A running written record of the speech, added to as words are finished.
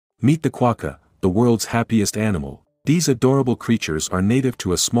Meet the quokka, the world's happiest animal. These adorable creatures are native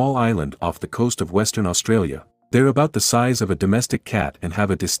to a small island off the coast of Western Australia. They're about the size of a domestic cat and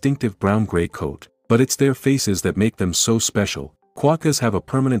have a distinctive brown-gray coat. But it's their faces that make them so special. Quokkas have a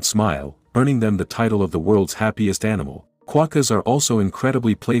permanent smile, earning them the title of the world's happiest animal. Quokkas are also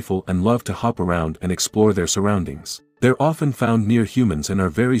incredibly playful and love to hop around and explore their surroundings. They're often found near humans and are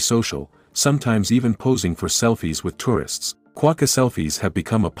very social, sometimes even posing for selfies with tourists. Quokka selfies have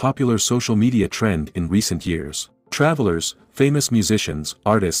become a popular social media trend in recent years. Travelers, famous musicians,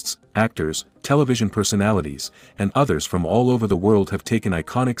 artists, actors, television personalities, and others from all over the world have taken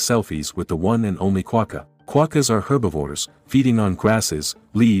iconic selfies with the one and only quokka. Quokkas are herbivores, feeding on grasses,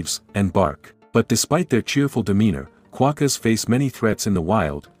 leaves, and bark. But despite their cheerful demeanor, quokkas face many threats in the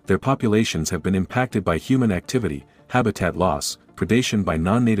wild. Their populations have been impacted by human activity, habitat loss, predation by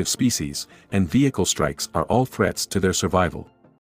non-native species, and vehicle strikes are all threats to their survival.